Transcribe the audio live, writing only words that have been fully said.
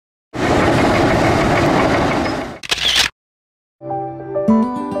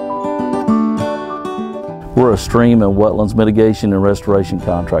We're a stream and wetlands mitigation and restoration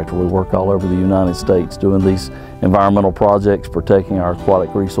contractor. We work all over the United States doing these environmental projects, protecting our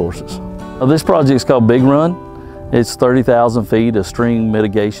aquatic resources. This project is called Big Run. It's 30,000 feet of stream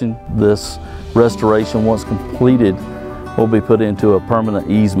mitigation. This restoration, once completed, will be put into a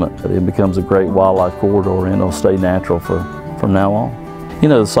permanent easement. It becomes a great wildlife corridor and it'll stay natural from now on. You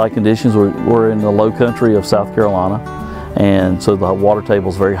know, the site conditions, we're in the low country of South Carolina, and so the water table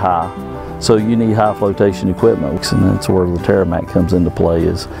is very high. So you need high flotation equipment, and that's where the Terramac comes into play.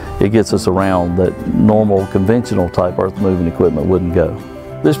 Is it gets us around that normal conventional type earth moving equipment wouldn't go.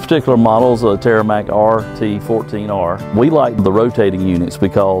 This particular model is a Terramac RT14R. We like the rotating units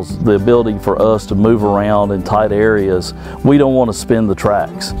because the ability for us to move around in tight areas, we don't want to spin the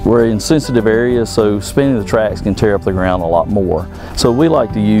tracks. We're in sensitive areas, so spinning the tracks can tear up the ground a lot more. So we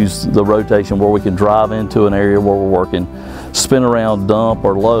like to use the rotation where we can drive into an area where we're working, spin around, dump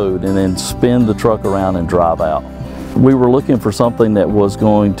or load, and then spin the truck around and drive out. We were looking for something that was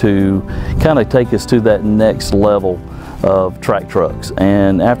going to kind of take us to that next level of track trucks,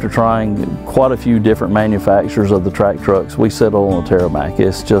 and after trying quite a few different manufacturers of the track trucks, we settled on the Terramac.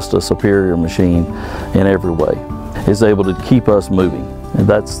 It's just a superior machine in every way. It's able to keep us moving, and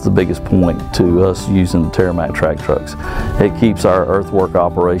that's the biggest point to us using the Terramac track trucks. It keeps our earthwork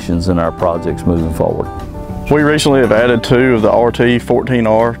operations and our projects moving forward. We recently have added 2 of the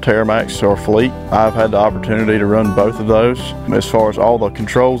RT14R Terramacs to our fleet. I've had the opportunity to run both of those. As far as all the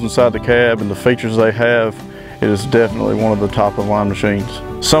controls inside the cab and the features they have, it is definitely one of the top of the line machines.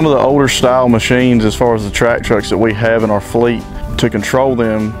 Some of the older style machines, as far as the track trucks that we have in our fleet, to control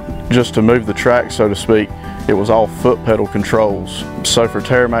them, just to move the track so to speak, it was all foot pedal controls. So for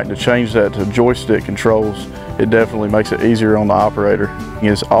Terramac to change that to joystick controls, it definitely makes it easier on the operator.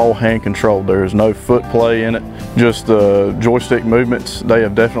 It's all hand controlled. There is no foot play in it, just the joystick movements. They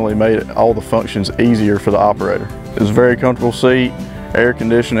have definitely made all the functions easier for the operator. It's a very comfortable seat, air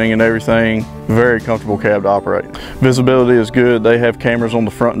conditioning and everything, very comfortable cab to operate. Visibility is good. They have cameras on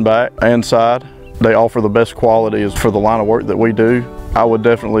the front and back and side. They offer the best quality for the line of work that we do. I would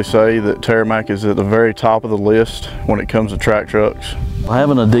definitely say that Terramac is at the very top of the list when it comes to track trucks.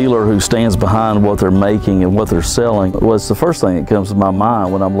 Having a dealer who stands behind what they're making and what they're selling was the first thing that comes to my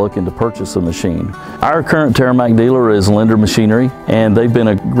mind when I'm looking to purchase a machine. Our current Terramac dealer is Linder Machinery, and they've been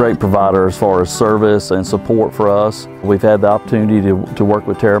a great provider as far as service and support for us. We've had the opportunity to work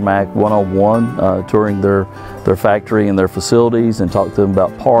with Terramac one-on-one, touring their factory and their facilities and talk to them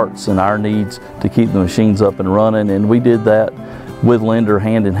about parts and our needs to keep the machines up and running, and we did that with Linder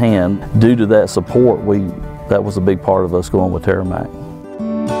hand in hand. Due to that support, that was a big part of us going with Terramac.